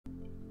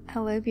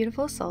Hello,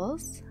 beautiful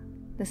souls.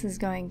 This is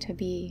going to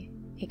be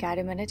a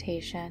guided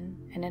meditation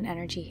and an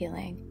energy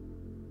healing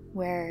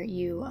where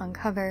you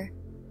uncover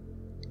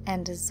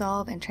and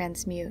dissolve and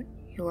transmute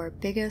your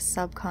biggest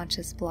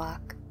subconscious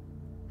block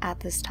at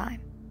this time.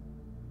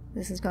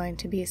 This is going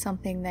to be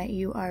something that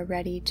you are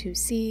ready to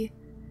see,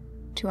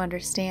 to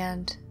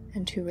understand,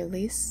 and to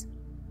release.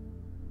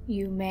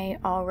 You may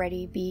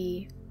already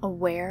be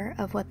aware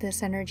of what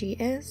this energy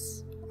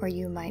is, or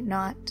you might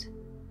not,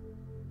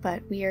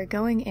 but we are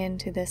going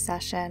into this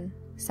session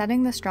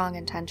setting the strong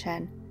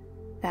intention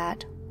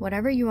that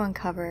whatever you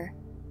uncover,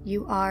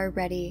 you are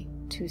ready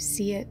to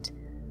see it,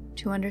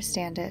 to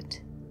understand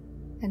it,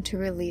 and to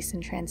release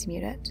and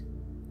transmute it.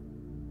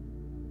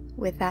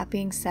 With that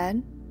being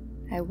said,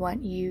 I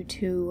want you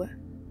to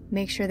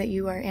make sure that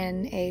you are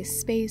in a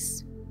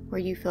space where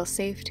you feel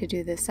safe to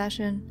do this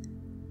session.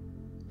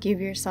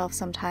 Give yourself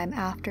some time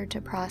after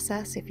to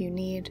process if you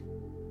need,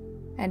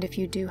 and if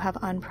you do have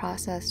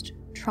unprocessed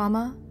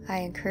trauma, I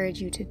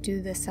encourage you to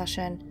do this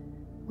session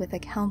with a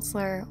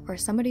counselor or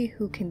somebody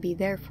who can be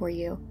there for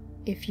you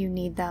if you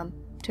need them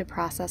to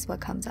process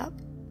what comes up.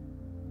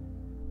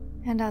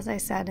 And as I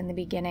said in the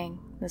beginning,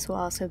 this will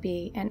also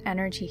be an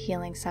energy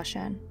healing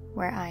session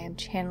where I am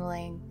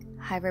channeling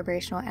high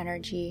vibrational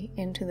energy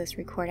into this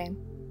recording.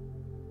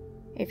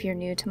 If you're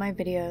new to my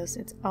videos,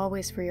 it's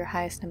always for your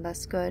highest and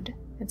best good.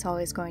 It's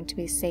always going to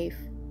be safe.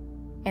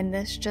 And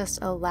this just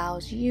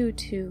allows you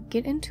to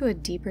get into a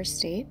deeper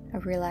state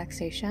of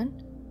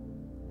relaxation,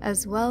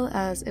 as well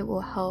as it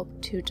will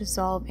help to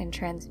dissolve and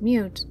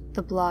transmute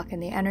the block in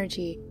the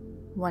energy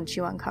once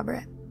you uncover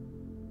it.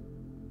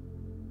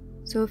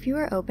 So if you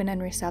are open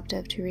and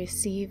receptive to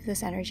receive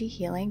this energy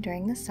healing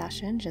during this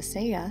session, just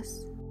say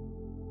yes.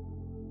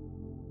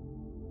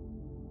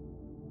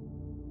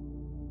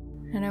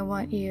 And I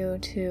want you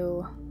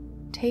to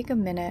take a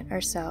minute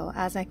or so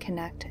as I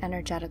connect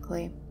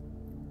energetically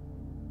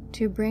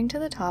to bring to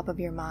the top of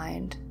your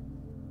mind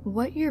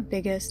what your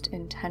biggest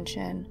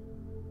intention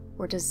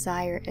or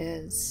desire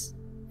is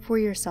for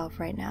yourself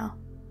right now.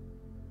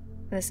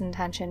 This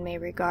intention may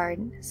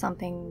regard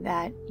something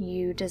that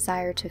you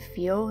desire to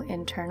feel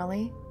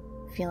internally,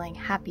 feeling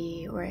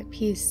happy or at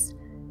peace.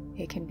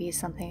 It can be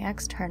something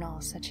external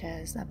such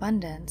as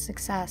abundance,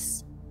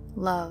 success,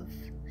 love,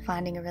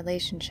 finding a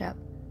relationship.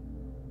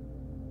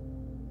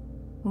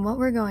 And what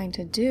we're going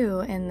to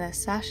do in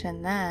this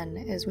session then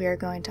is we are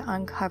going to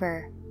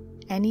uncover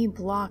any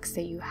blocks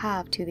that you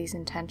have to these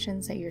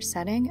intentions that you're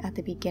setting at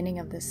the beginning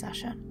of this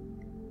session.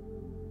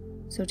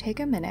 So take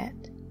a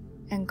minute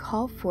and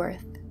call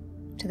forth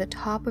to the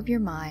top of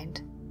your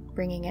mind,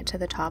 bringing it to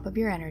the top of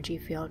your energy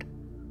field,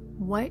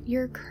 what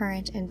your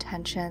current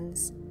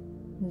intentions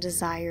and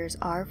desires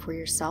are for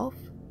yourself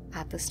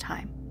at this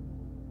time.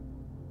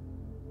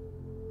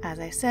 As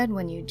I said,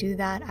 when you do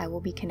that, I will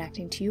be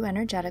connecting to you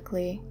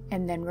energetically,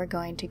 and then we're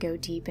going to go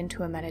deep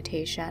into a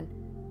meditation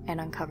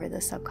and uncover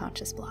the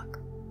subconscious block.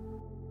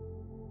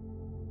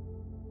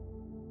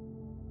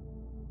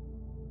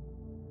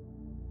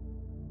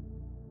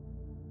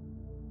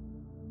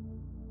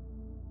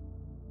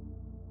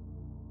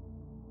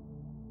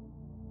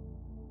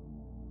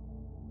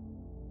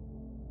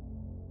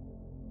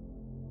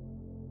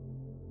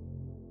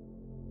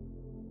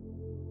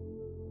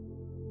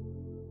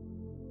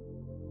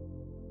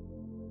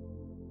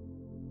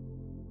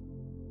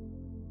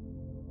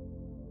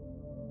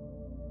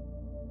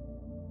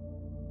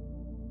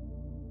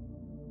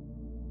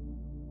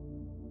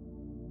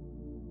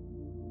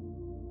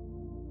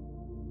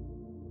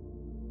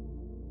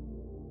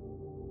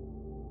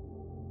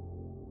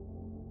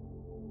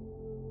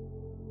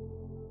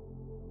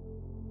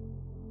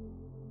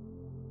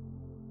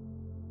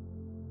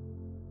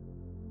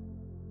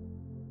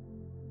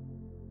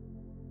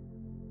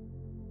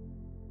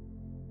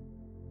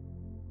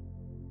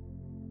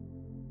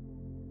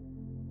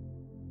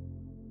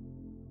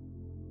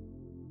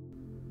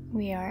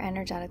 We are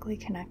energetically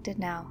connected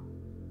now.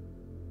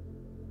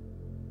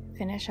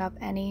 Finish up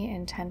any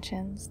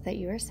intentions that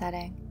you are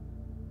setting,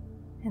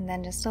 and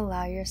then just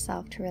allow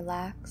yourself to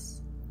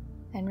relax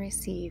and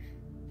receive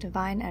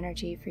divine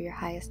energy for your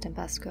highest and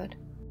best good.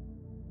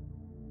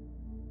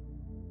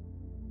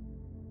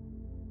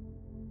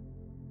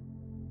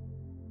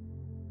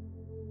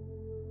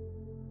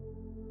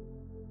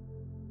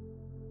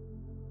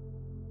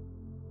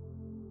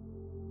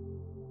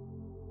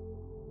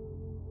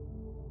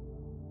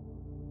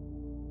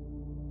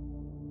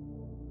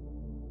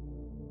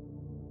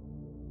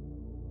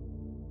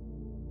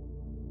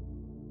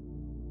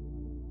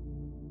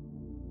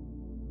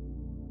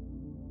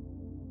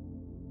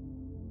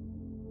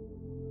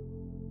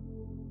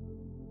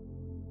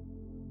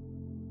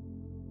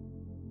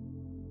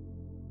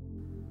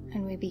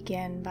 And we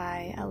begin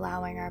by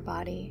allowing our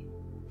body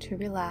to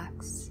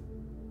relax.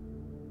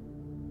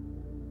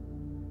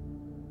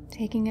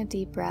 Taking a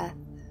deep breath,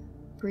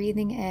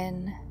 breathing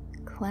in,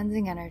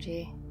 cleansing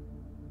energy.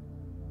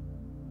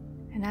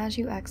 And as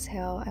you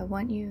exhale, I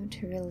want you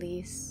to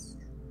release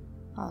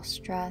all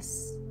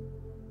stress,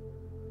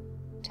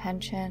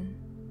 tension,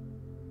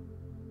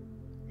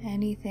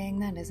 anything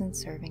that isn't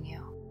serving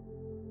you.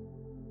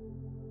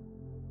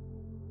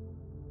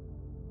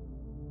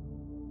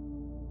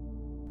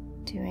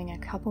 Doing a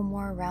couple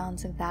more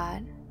rounds of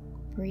that,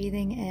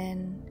 breathing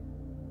in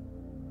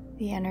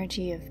the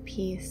energy of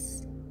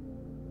peace,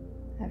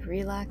 of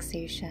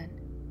relaxation.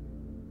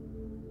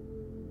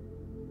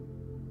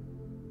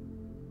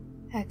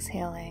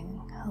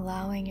 Exhaling,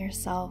 allowing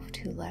yourself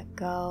to let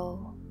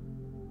go,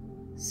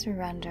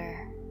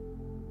 surrender,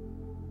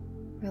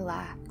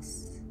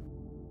 relax.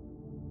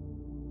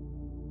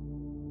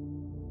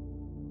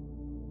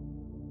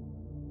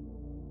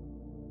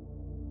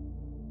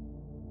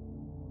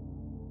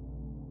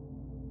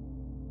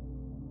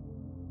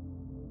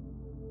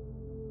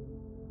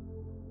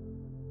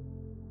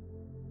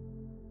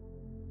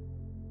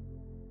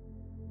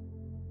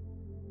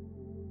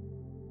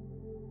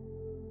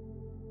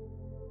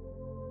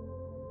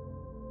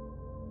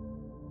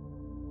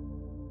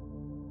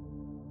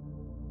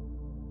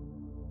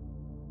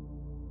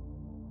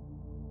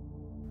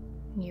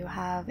 You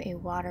have a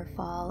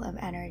waterfall of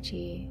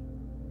energy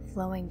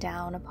flowing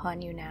down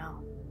upon you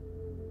now.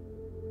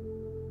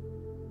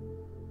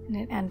 And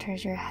it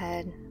enters your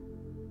head,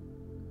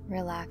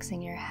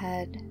 relaxing your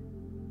head,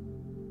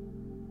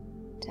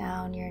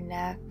 down your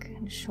neck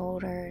and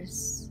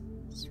shoulders,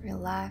 just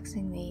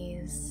relaxing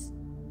these,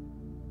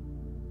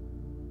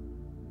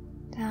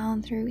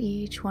 down through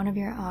each one of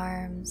your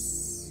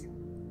arms,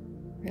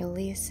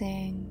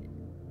 releasing,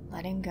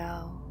 letting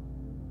go.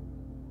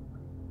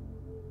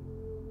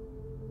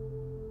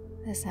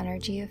 This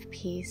energy of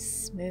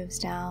peace moves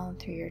down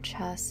through your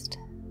chest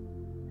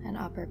and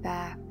upper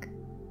back,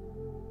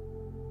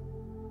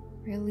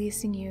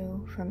 releasing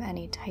you from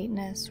any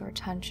tightness or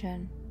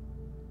tension.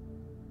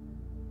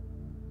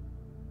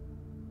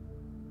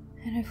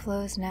 And it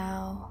flows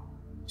now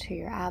to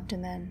your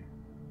abdomen,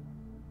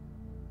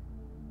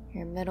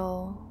 your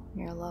middle, and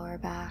your lower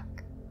back,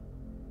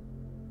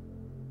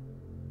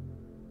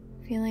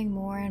 feeling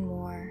more and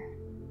more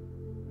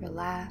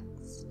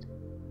relaxed.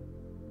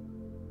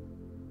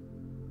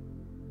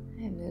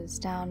 It moves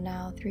down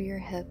now through your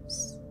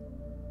hips,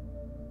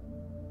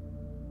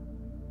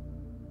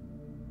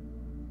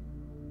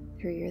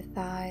 through your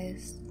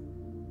thighs,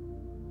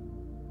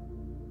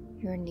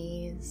 your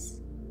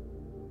knees,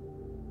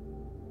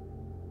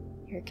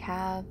 your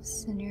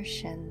calves and your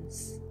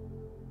shins,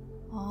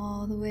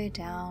 all the way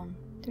down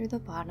through the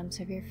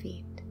bottoms of your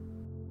feet.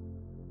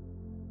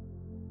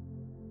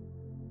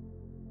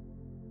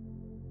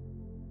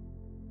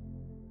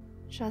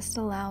 Just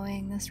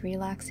allowing this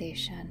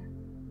relaxation,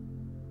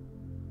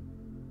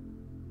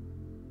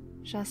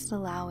 just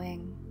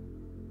allowing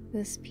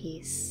this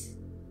peace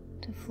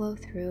to flow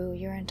through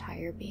your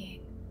entire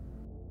being.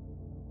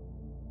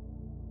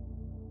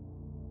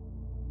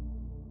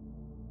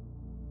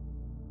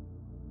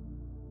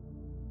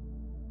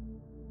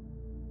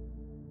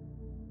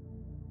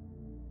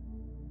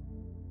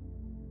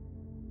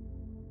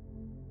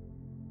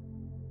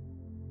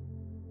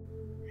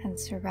 And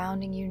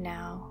surrounding you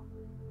now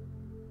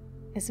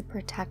is a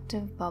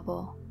protective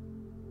bubble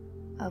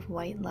of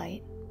white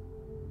light.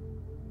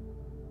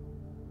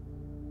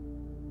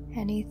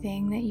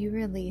 Anything that you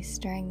release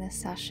during this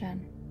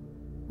session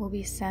will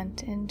be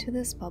sent into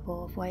this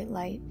bubble of white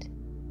light,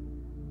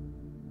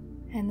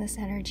 and this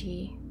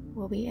energy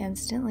will be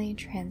instantly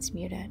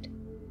transmuted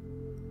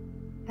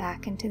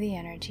back into the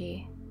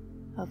energy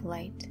of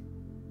light.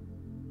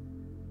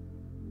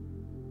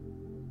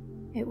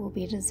 It will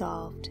be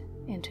dissolved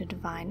into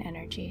divine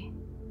energy.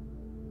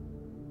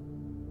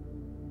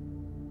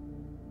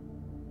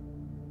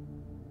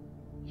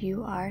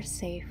 You are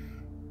safe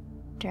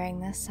during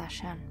this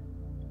session.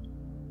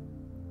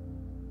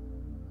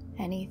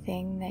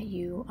 Anything that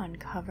you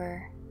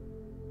uncover,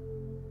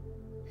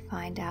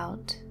 find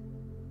out,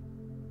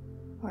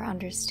 or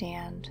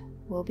understand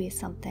will be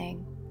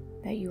something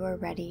that you are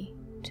ready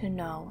to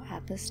know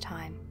at this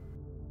time.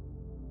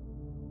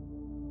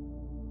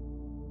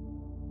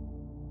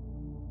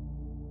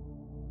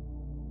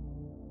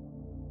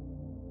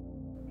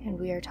 And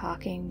we are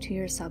talking to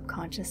your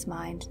subconscious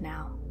mind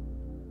now,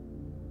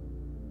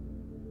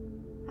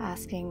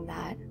 asking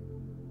that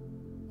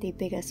the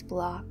biggest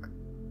block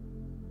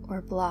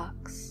or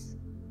blocks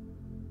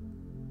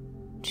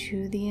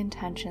to the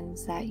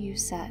intentions that you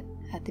set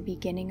at the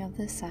beginning of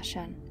this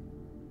session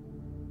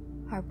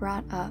are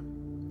brought up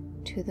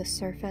to the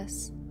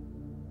surface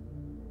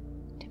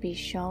to be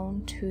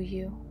shown to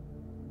you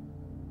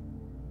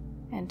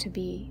and to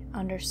be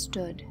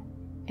understood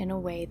in a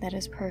way that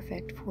is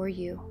perfect for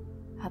you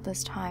at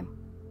this time.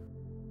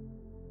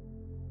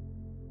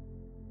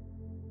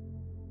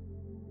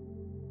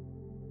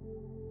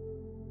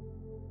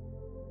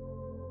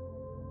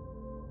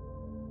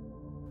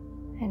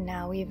 And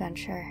now we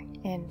venture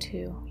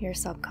into your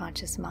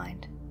subconscious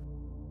mind.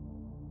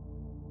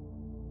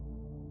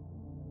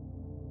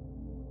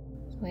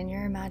 So in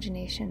your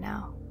imagination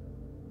now,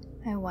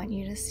 I want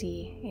you to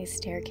see a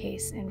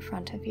staircase in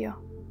front of you.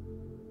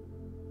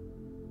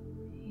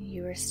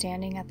 You are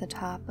standing at the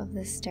top of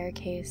this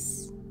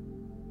staircase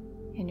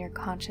in your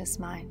conscious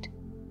mind.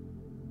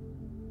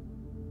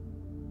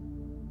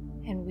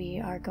 And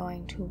we are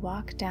going to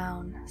walk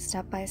down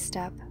step by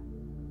step.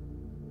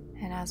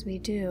 And as we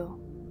do,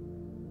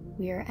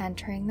 we are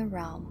entering the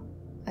realm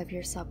of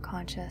your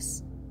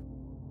subconscious.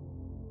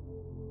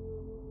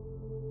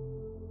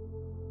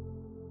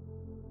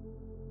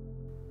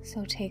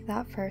 So take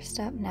that first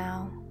step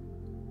now,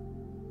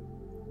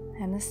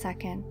 and the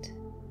second,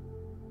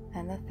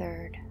 and the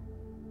third.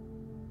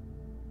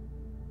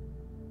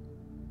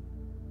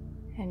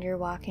 And you're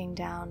walking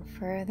down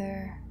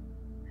further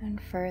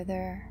and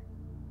further,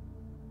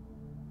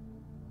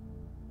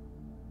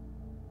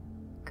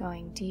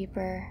 going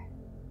deeper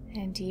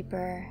and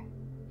deeper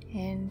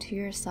into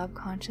your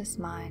subconscious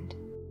mind.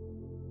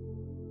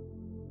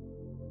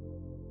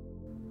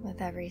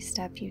 With every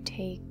step you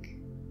take,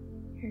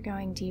 you're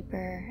going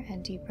deeper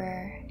and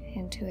deeper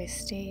into a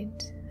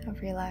state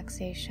of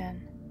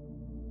relaxation.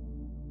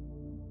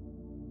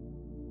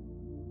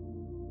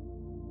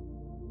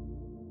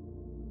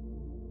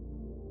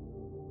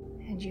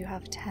 And you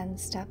have 10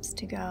 steps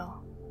to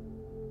go.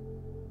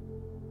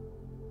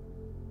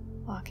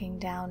 Walking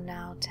down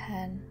now.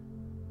 10,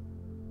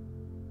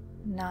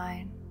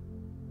 9,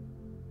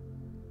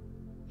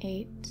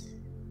 8,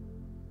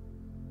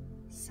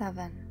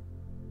 7,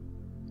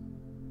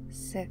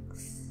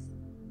 6,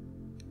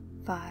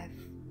 5,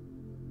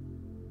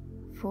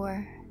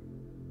 4,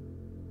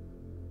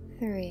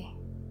 3,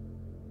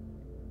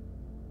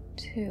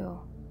 2,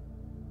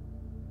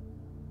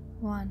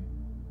 1.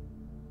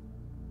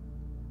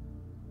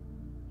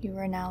 You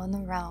are now in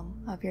the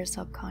realm of your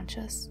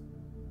subconscious.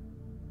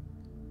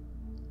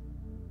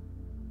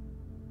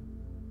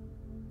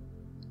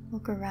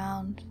 Look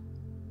around.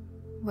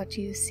 What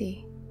do you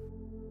see?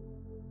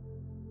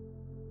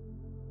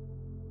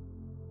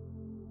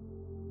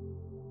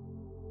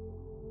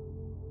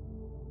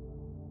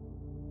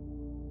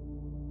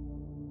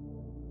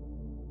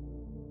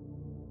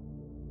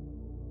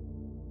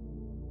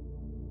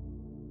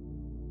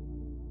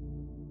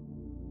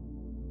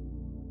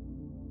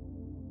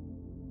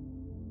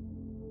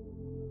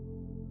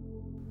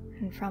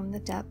 And from the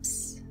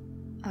depths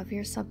of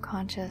your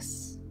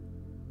subconscious,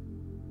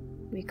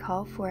 we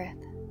call forth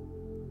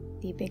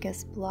the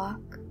biggest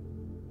block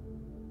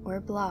or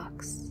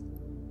blocks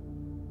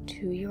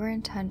to your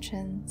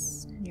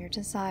intentions and your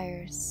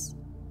desires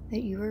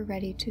that you are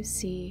ready to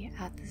see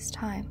at this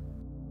time.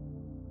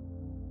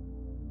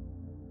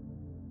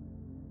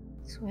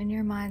 So in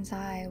your mind's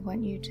eye, I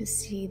want you to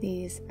see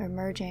these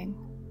emerging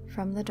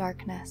from the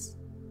darkness.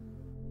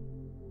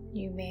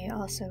 You may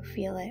also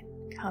feel it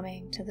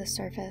coming to the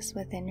surface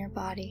within your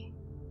body.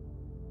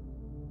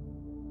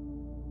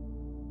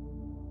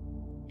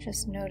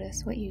 Just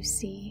notice what you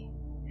see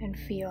and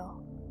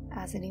feel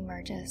as it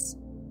emerges.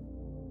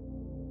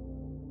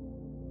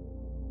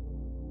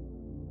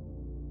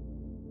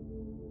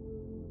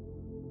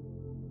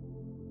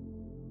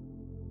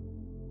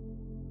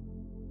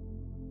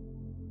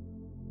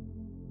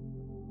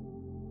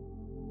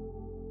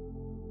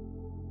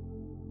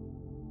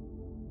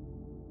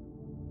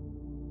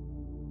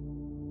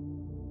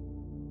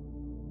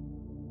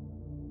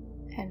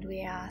 And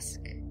we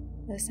ask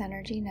this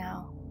energy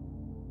now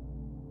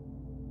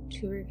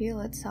to reveal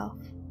itself.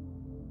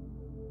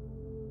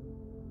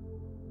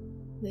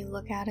 We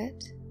look at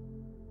it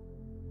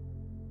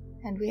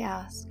and we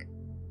ask,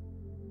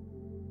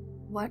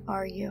 what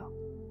are you?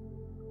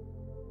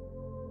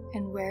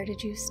 And where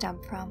did you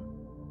stem from?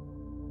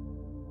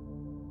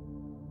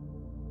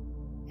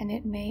 And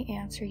it may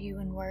answer you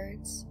in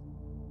words.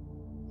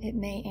 It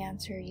may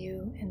answer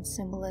you in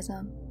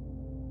symbolism.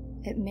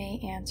 It may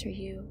answer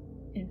you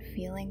in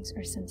feelings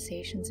or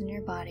sensations in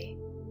your body.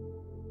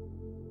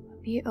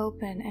 Be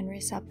open and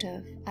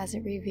receptive as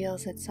it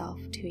reveals itself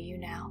to you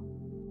now.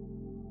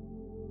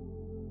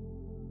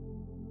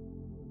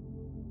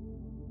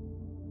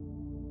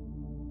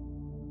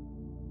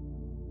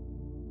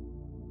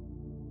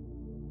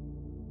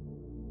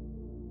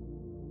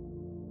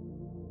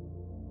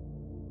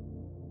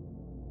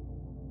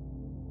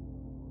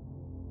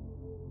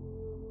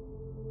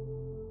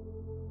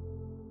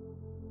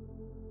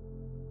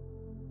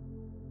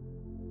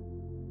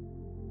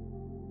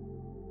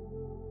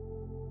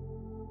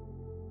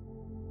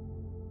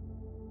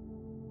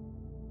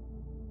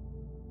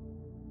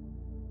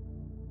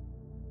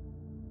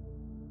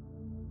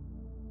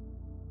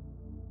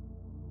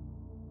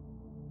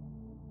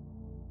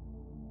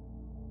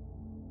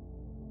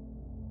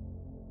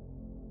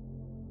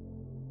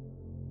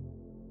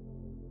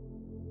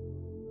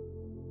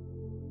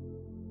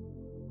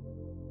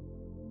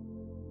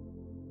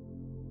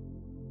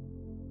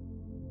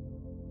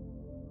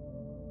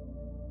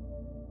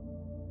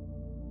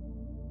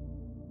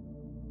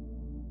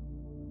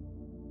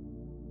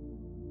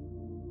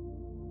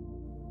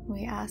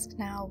 We ask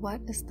now,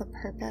 what is the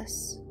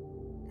purpose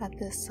that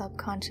this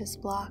subconscious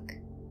block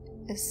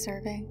is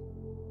serving?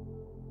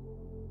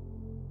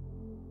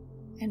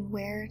 And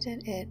where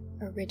did it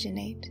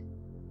originate?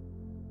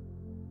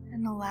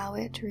 And allow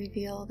it to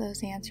reveal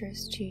those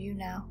answers to you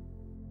now.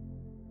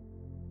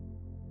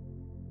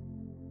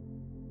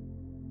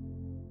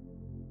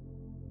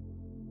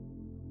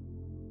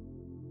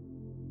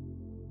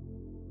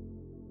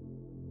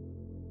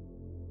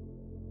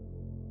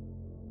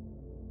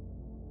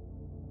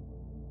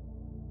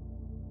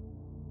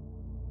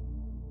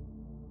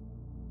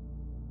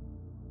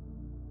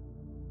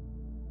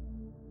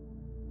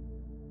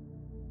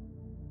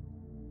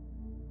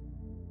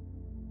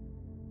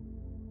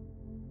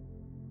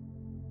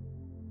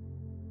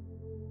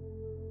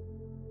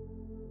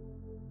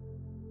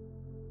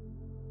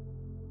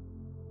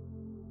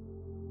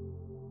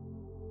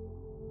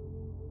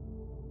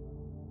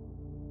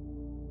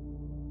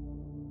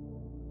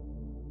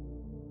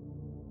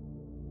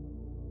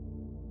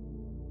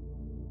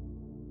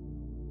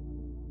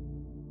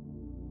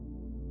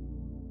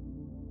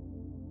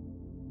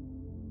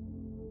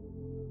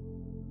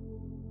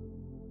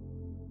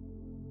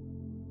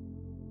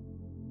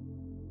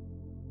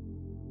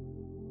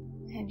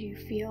 And you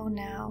feel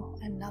now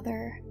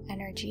another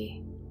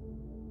energy,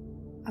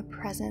 a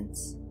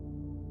presence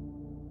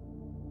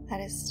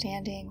that is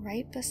standing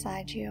right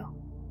beside you.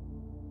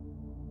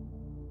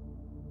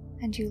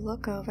 And you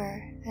look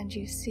over and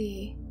you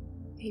see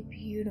a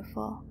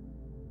beautiful,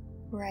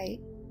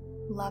 bright,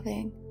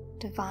 loving,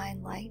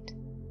 divine light.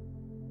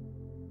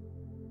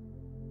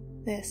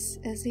 This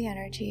is the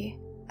energy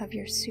of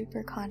your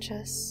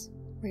superconscious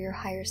or your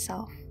higher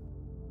self.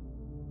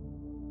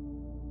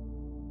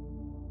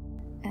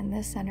 And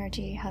this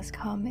energy has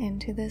come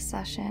into this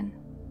session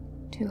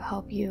to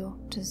help you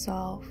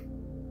dissolve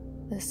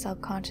the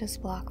subconscious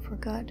block for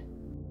good.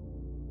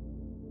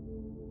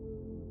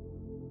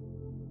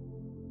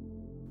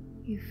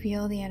 You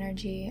feel the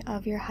energy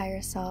of your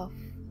higher self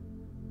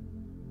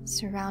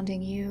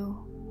surrounding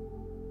you,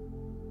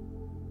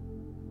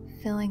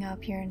 filling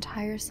up your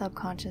entire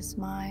subconscious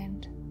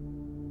mind,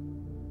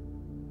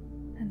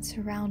 and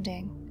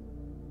surrounding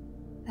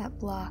that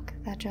block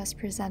that just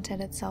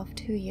presented itself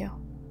to you.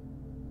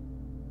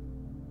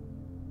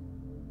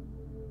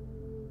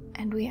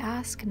 And we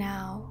ask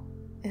now,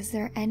 is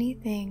there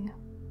anything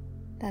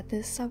that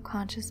this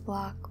subconscious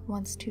block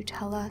wants to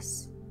tell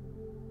us?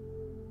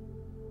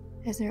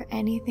 Is there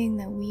anything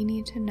that we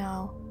need to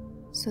know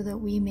so that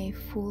we may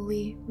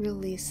fully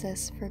release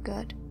this for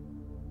good?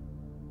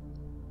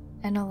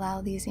 And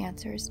allow these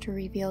answers to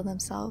reveal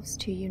themselves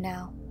to you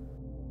now.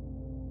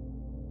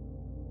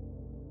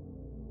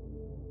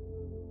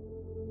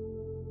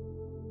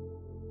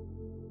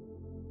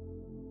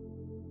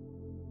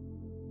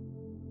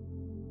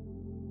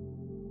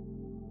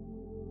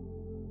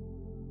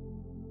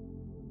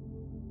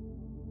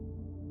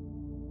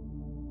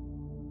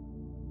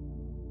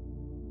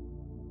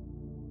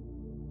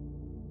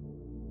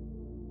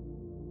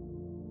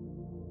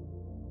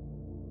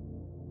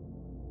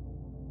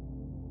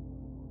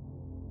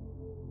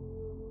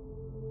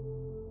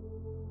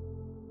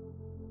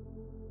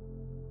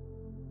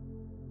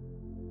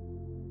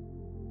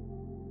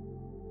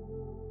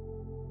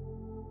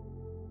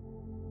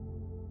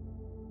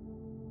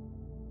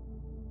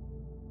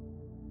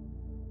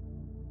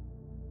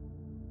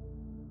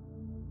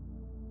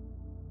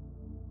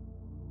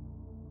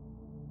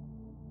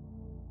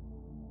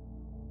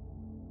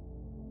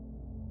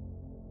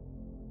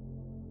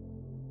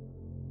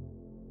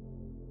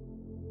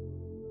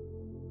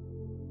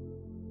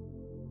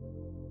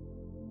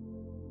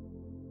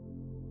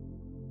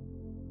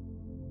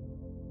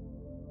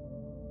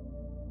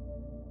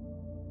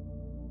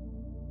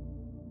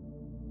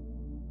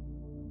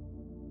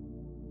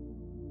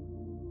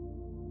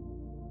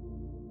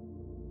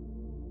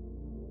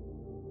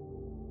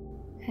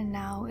 And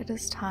now it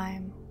is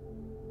time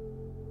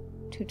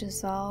to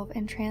dissolve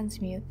and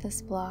transmute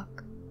this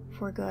block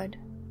for good.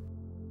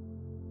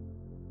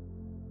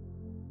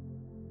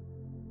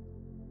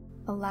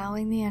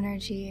 Allowing the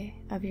energy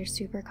of your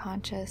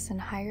superconscious and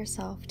higher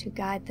self to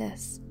guide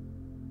this.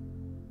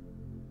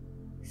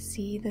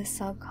 See the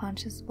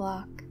subconscious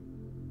block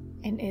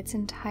in its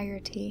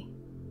entirety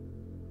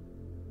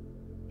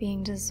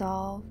being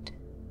dissolved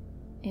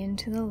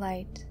into the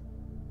light,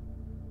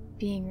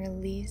 being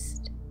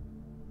released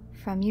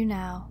from you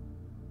now,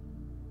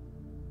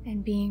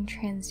 and being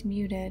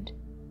transmuted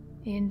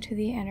into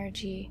the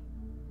energy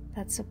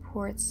that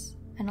supports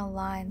and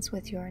aligns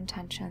with your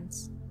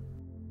intentions.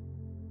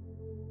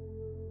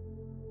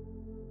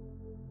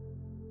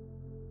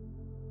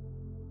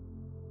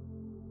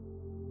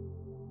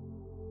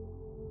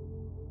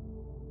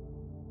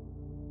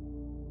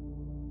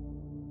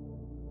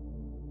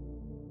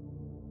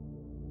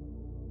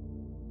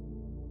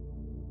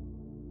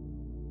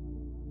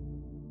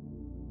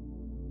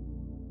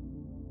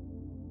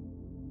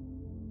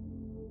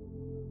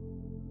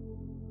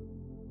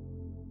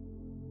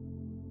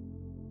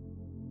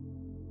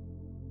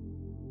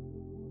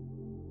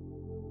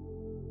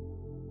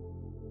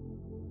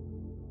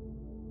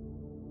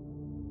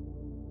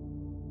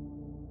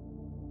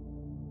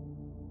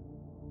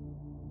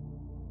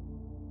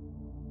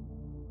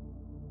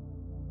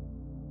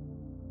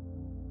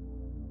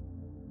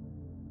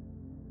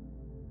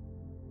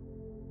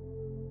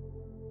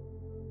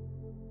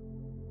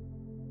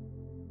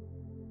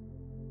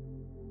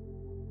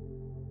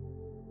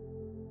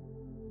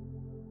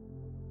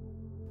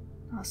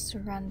 I'll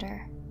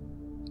surrender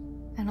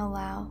and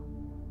allow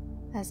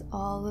as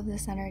all of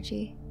this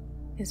energy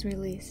is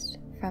released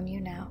from you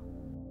now.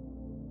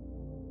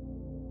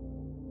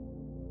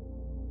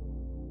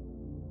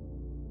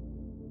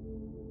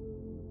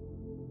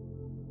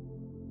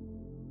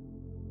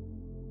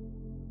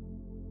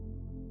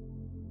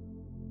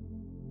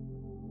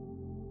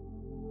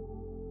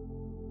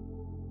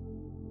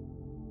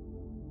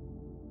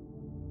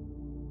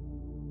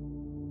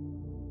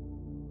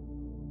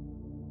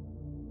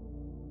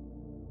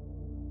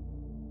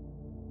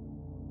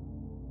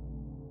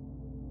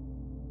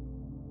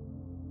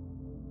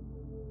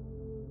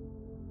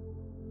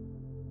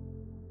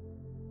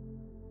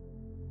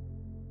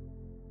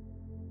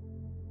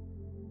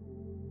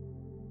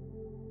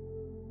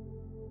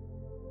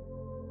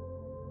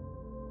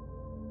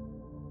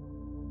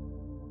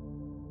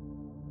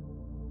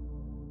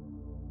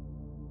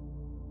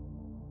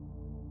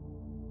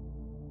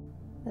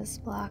 this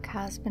block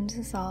has been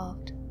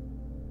dissolved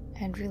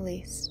and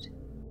released.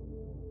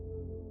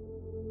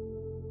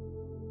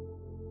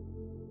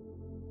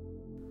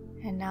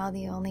 And now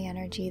the only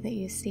energy that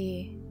you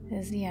see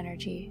is the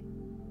energy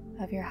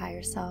of your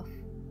higher self.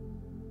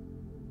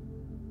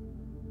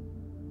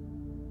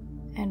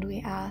 And we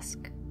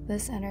ask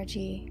this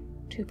energy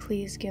to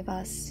please give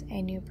us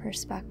a new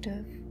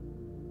perspective,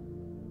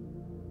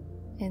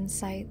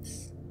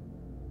 insights,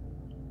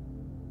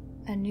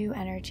 a new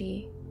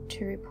energy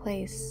to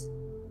replace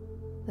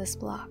this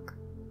block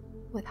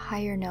with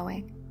higher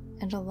knowing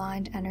and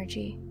aligned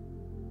energy.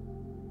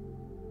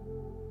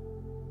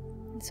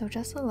 And so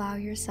just allow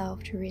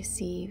yourself to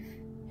receive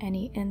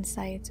any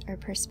insights or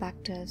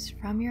perspectives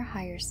from your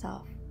higher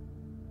self.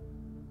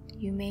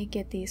 You may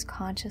get these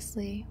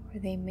consciously,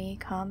 or they may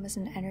come as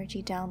an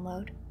energy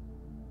download.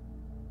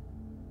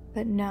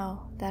 But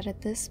know that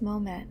at this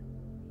moment,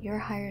 your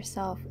higher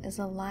self is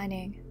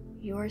aligning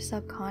your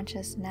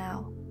subconscious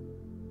now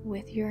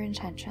with your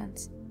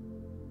intentions.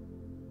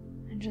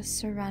 And just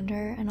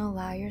surrender and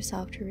allow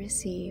yourself to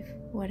receive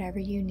whatever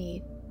you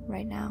need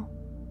right now.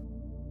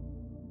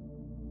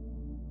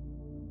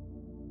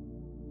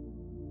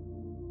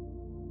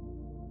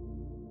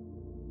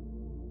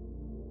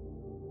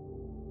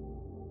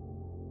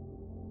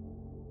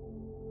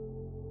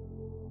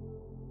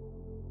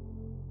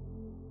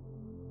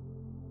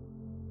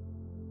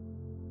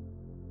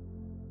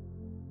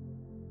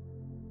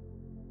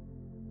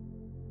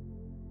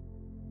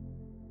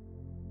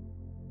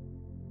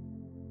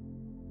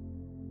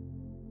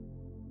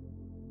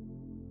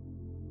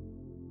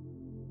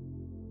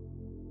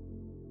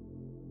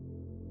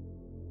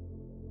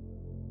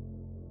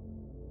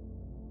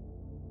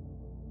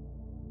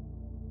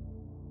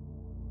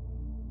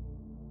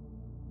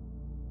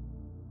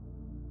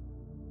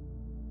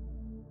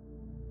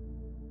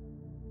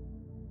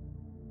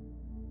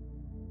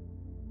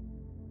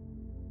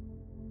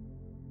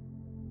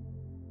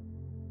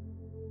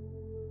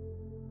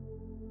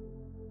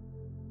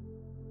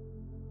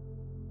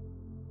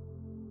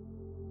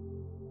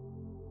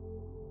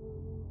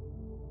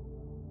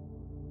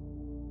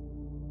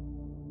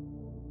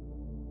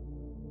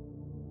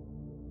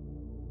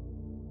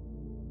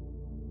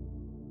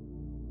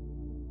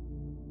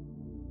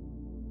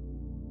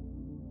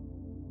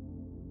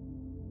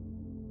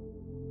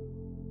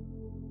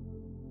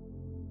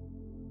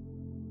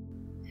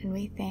 And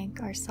we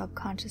thank our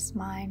subconscious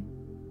mind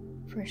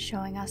for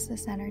showing us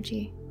this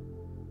energy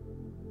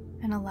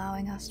and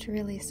allowing us to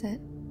release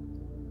it.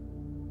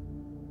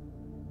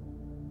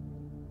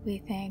 We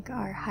thank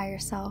our higher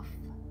self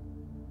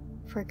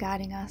for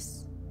guiding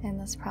us in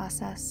this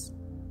process.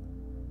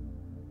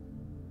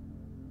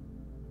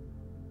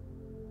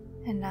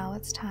 And now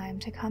it's time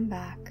to come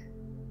back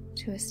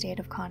to a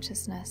state of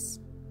consciousness.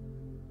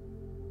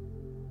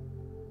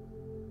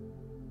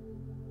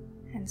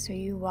 And so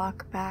you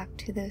walk back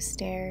to those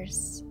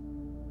stairs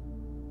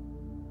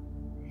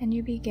and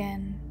you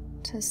begin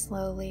to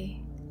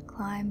slowly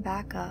climb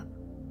back up.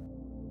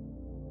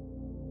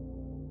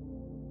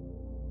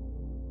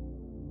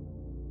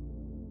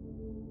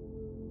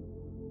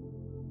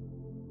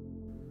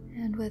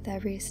 And with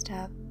every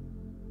step,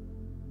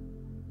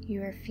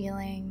 you are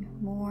feeling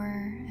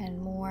more and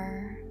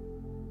more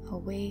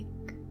awake.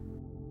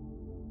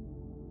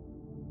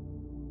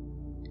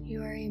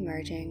 You are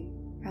emerging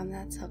from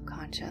that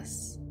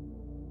subconscious.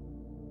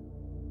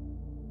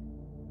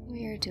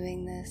 We are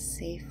doing this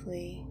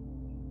safely,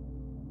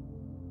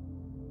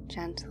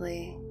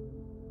 gently,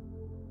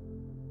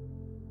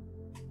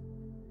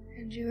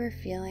 and you are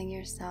feeling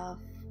yourself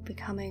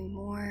becoming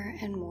more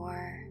and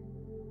more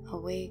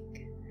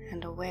awake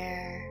and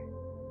aware,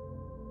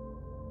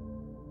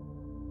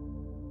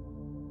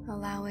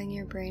 allowing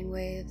your brain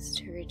waves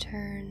to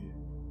return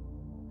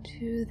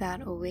to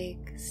that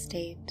awake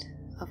state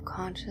of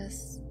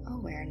conscious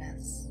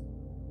awareness.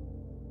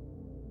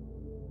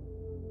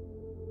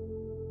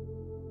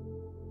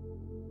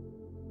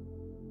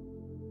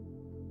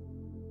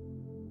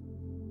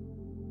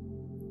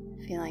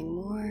 Feeling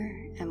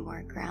more and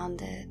more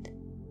grounded,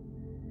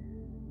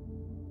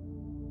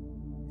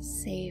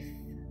 safe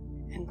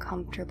and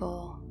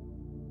comfortable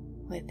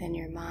within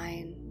your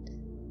mind,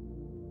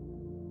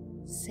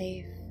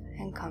 safe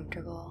and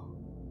comfortable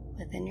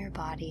within your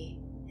body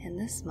in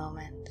this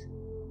moment.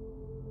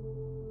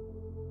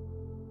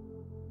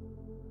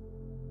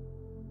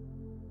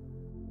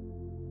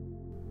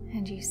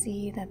 And you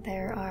see that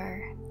there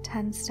are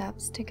 10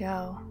 steps to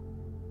go,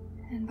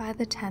 and by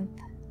the 10th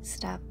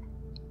step,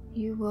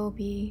 you will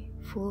be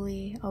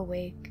fully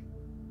awake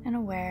and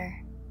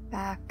aware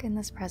back in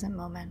this present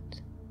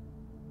moment.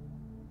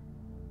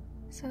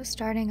 So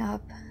starting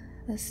up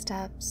the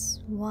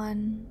steps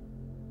 1,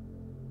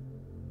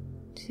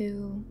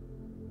 2,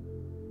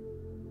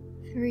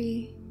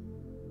 3,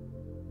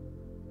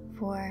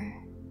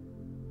 4,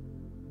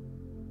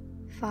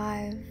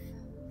 5,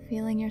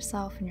 feeling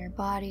yourself in your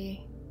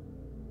body,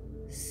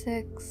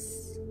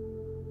 6,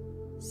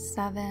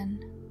 7,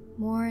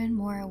 more and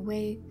more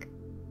awake,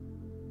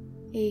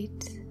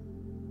 8,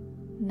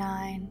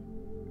 9,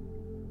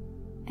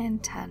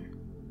 and 10.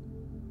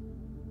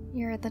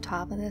 You're at the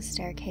top of the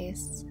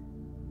staircase.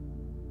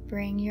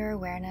 Bring your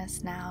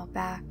awareness now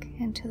back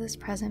into this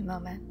present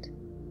moment.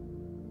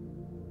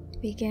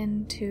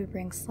 Begin to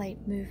bring slight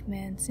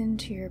movements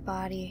into your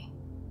body.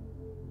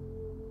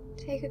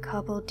 Take a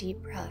couple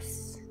deep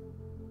breaths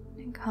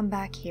and come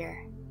back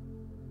here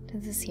to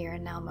this here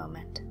and now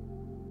moment.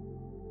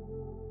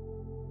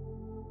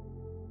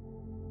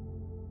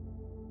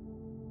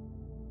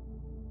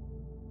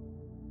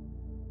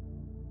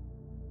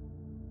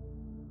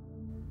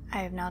 I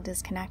have now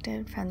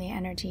disconnected from the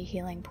energy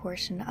healing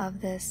portion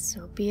of this,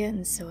 so be it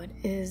and so it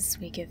is.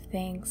 We give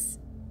thanks.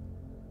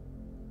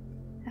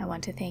 I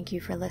want to thank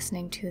you for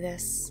listening to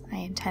this. I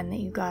intend that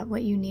you got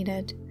what you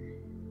needed,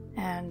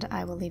 and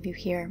I will leave you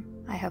here.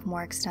 I have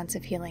more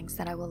extensive healings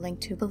that I will link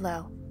to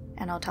below,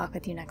 and I'll talk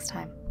with you next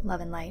time.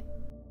 Love and light.